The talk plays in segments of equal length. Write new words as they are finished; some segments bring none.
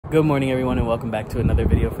Good morning everyone and welcome back to another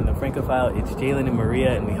video from the Francophile. It's Jalen and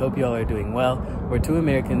Maria and we hope you all are doing well. We're two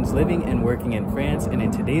Americans living and working in France, and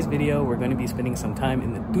in today's video we're going to be spending some time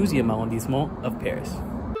in the 12e arrondissement of Paris.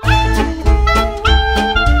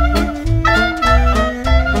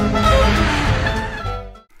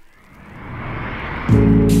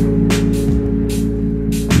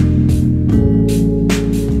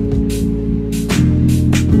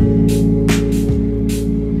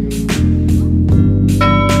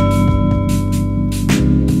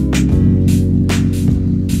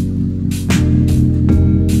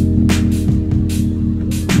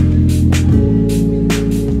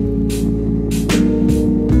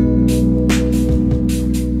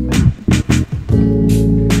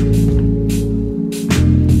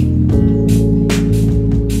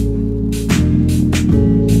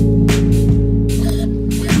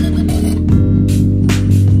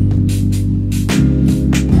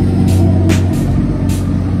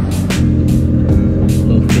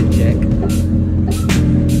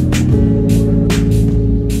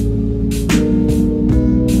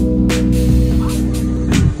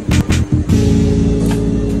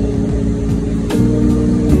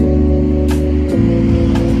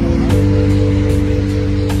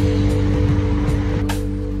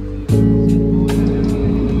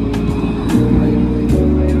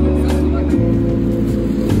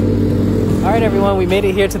 Everyone, we made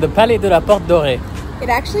it here to the Palais de la Porte Dorée. It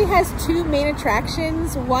actually has two main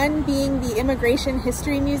attractions, one being the Immigration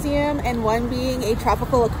History Museum and one being a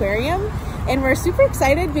tropical aquarium. And we're super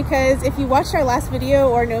excited because if you watched our last video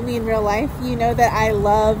or know me in real life, you know that I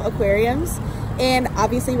love aquariums. And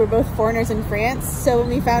obviously we're both foreigners in France, so when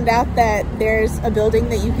we found out that there's a building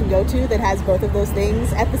that you can go to that has both of those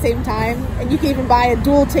things at the same time, and you can even buy a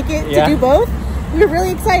dual ticket to do both, we were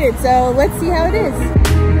really excited. So let's see how it is.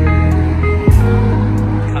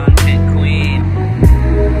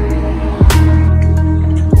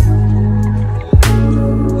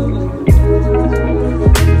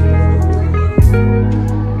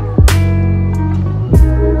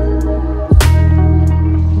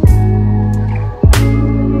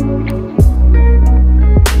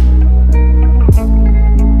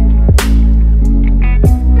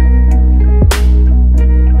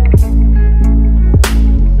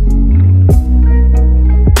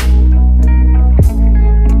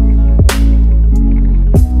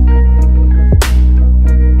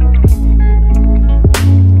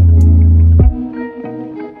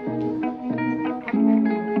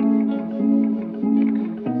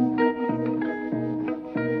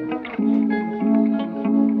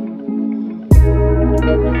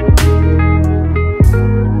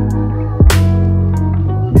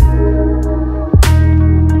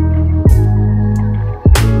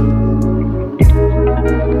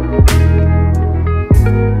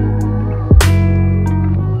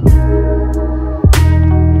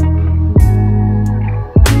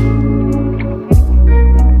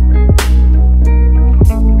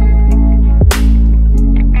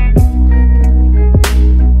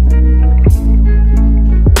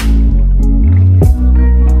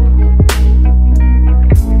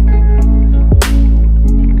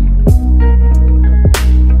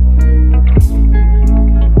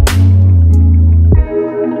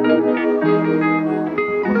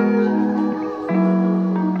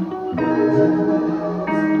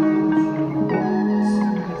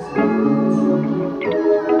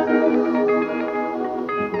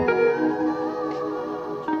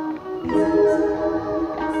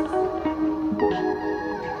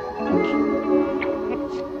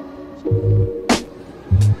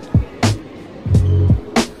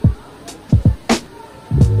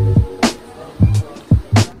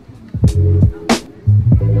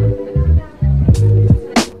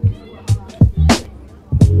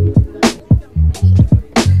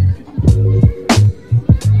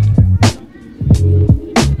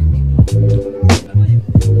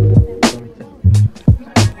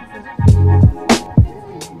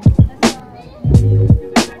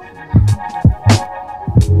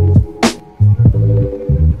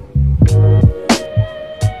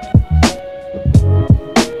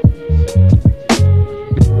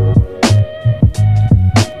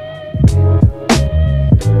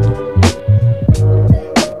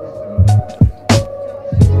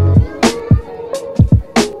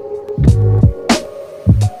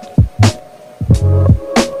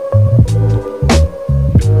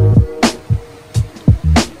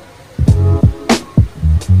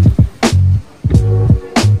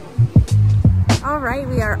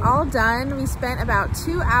 Done. We spent about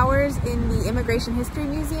 2 hours in the Immigration History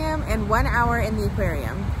Museum and 1 hour in the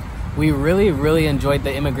aquarium. We really enjoyed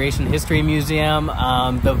the Immigration History Museum.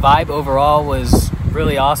 The vibe overall was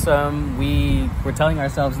really awesome. We were telling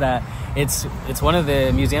ourselves that it's one of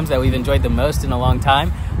the museums that we've enjoyed the most in a long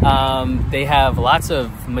time. They have lots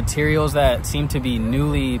of materials that seem to be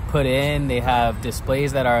newly put in. They have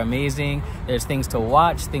displays that are amazing. There's things to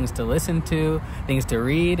watch, things to listen to, things to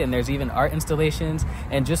read, and there's even art installations,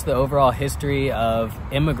 and just the overall history of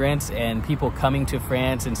immigrants and people coming to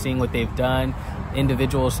France and seeing what they've done,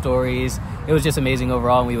 individual stories. It was just amazing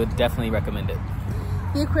overall, and we would definitely recommend it.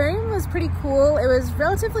 The aquarium was pretty cool. It was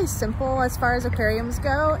relatively simple as far as aquariums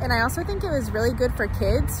go, and I also think it was really good for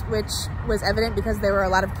kids, which was evident because there were a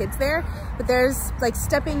lot of kids there. But there's like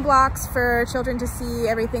stepping blocks for children to see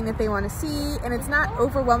everything that they want to see, and it's not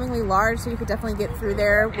overwhelmingly large, so you could definitely get through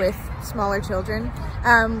there with smaller children.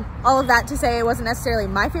 All of that to say, it wasn't necessarily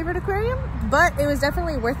my favorite aquarium, but it was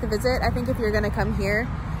definitely worth the visit. I think if you're going to come here,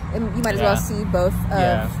 you might as well see both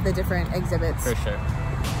of the different exhibits. For sure.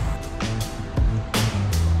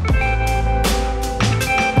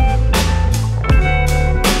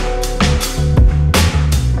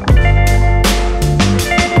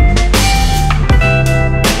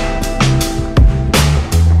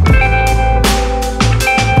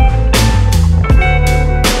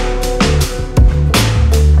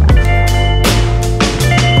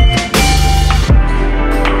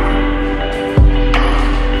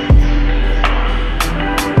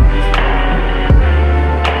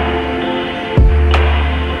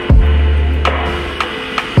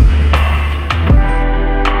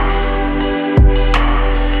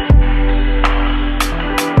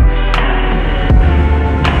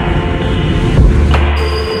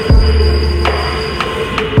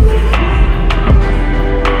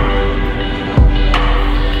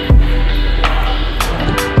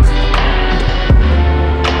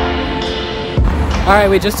 All right,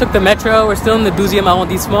 we just took the metro. We're still in the 12e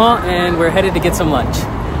arrondissement, and we're headed to get some lunch.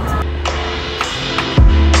 Whoever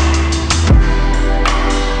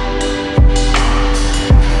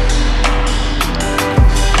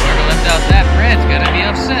left out that bread's gonna be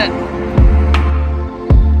upset.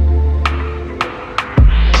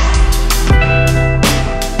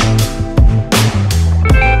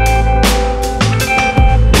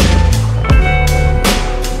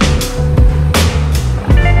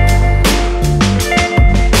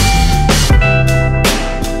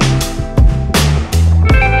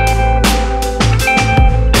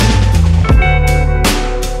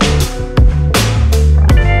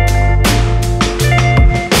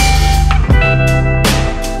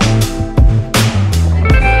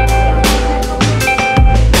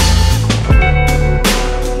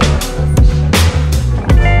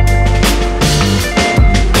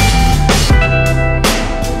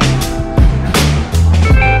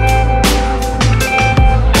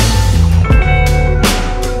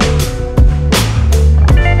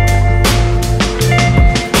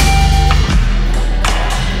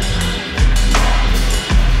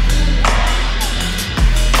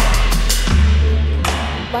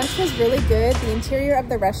 Lunch was really good. The interior of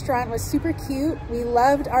the restaurant was super cute. We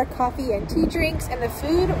loved our coffee and tea drinks, and the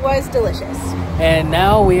food was delicious. And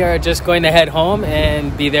now we are just going to head home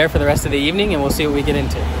and be there for the rest of the evening, and we'll see what we get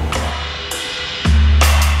into.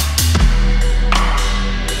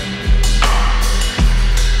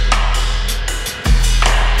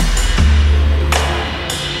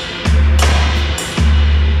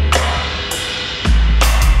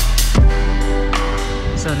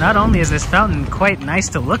 So not only is this fountain quite nice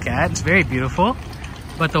to look at, it's very beautiful,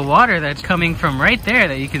 but the water that's coming from right there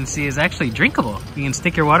that you can see is actually drinkable. You can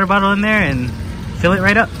stick your water bottle in there and fill it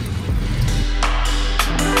right up.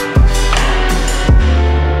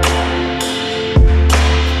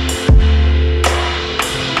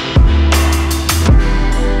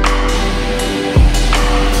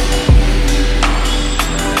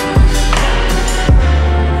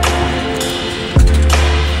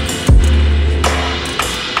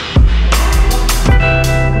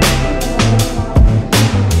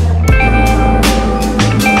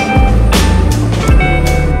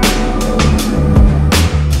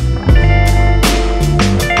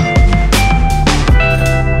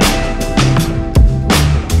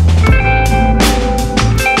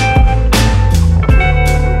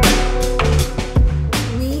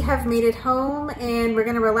 Made it home, and we're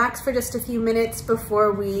gonna relax for just a few minutes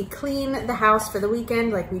before we clean the house for the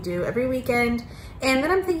weekend like we do every weekend, and then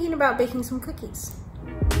I'm thinking about baking some cookies.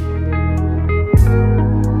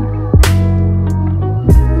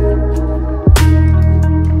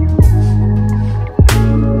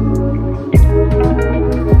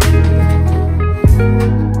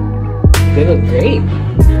 They look great.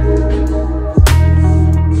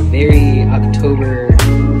 Very October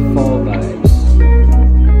fall vibes.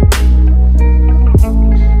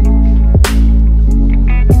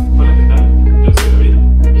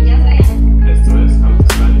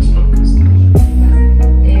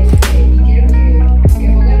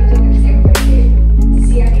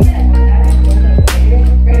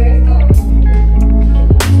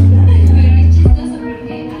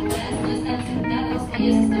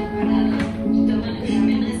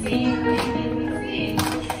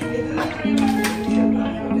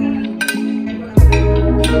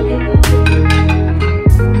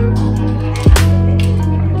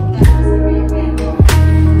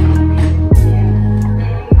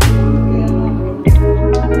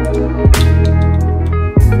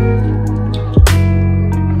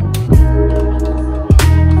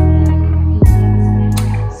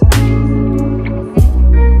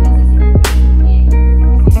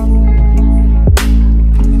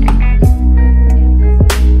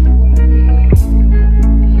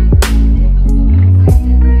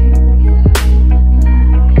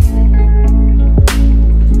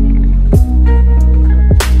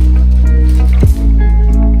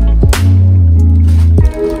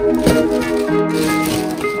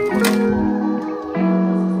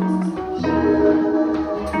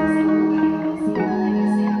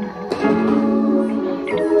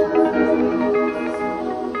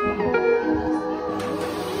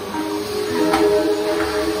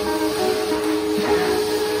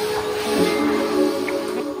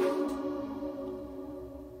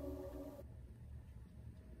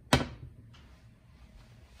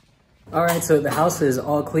 All right, so the house is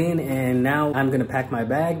all clean and now I'm gonna pack my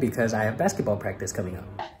bag because I have basketball practice coming up.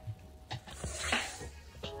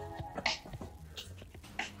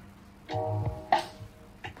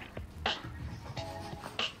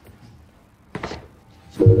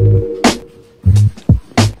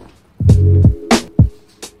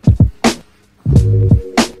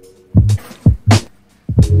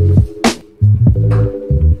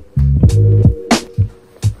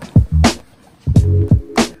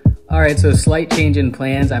 All right, so slight change in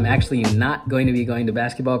plans. I'm actually not going to be going to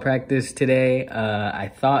basketball practice today.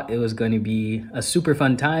 I thought it was going to be a super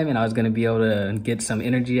fun time and I was going to be able to get some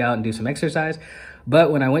energy out and do some exercise.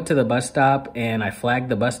 But when I went to the bus stop and I flagged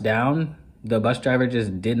the bus down, the bus driver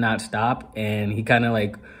just did not stop and he kind of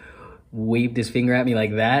like waved his finger at me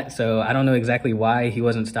like that. So I don't know exactly why he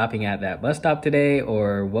wasn't stopping at that bus stop today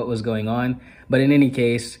or what was going on. But in any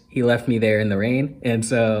case, he left me there in the rain. And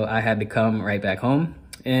so I had to come right back home.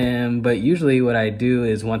 But usually what I do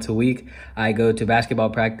is once a week, I go to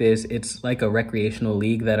basketball practice. It's like a recreational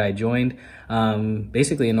league that I joined,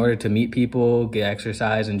 basically in order to meet people, get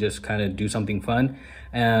exercise, and just kind of do something fun.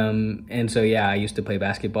 And so, yeah, I used to play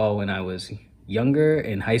basketball when I was younger,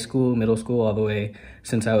 in high school, middle school, all the way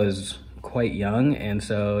since I was quite young. And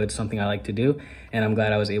so it's something I like to do. And I'm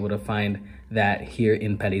glad I was able to find that here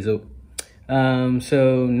in Parizo.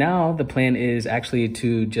 So now the plan is actually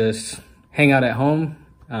to just hang out at home,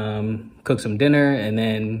 cook some dinner, and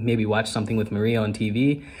then maybe watch something with Maria on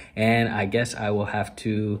TV. And I guess I will have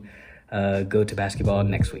to go to basketball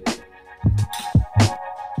next week.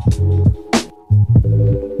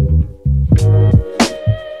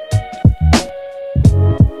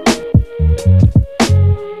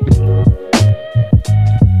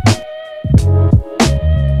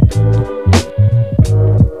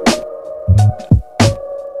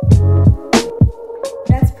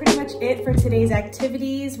 For today's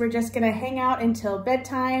activities, we're just gonna hang out until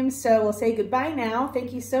bedtime, so we'll say goodbye now.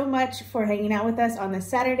 Thank you so much for hanging out with us on this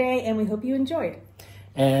Saturday, and we hope you enjoyed.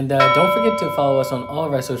 And don't forget to follow us on all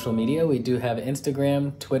of our social media. We do have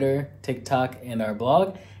Instagram, Twitter, TikTok, and our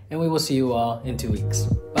blog, and we will see you all in 2 weeks.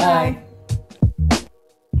 Bye.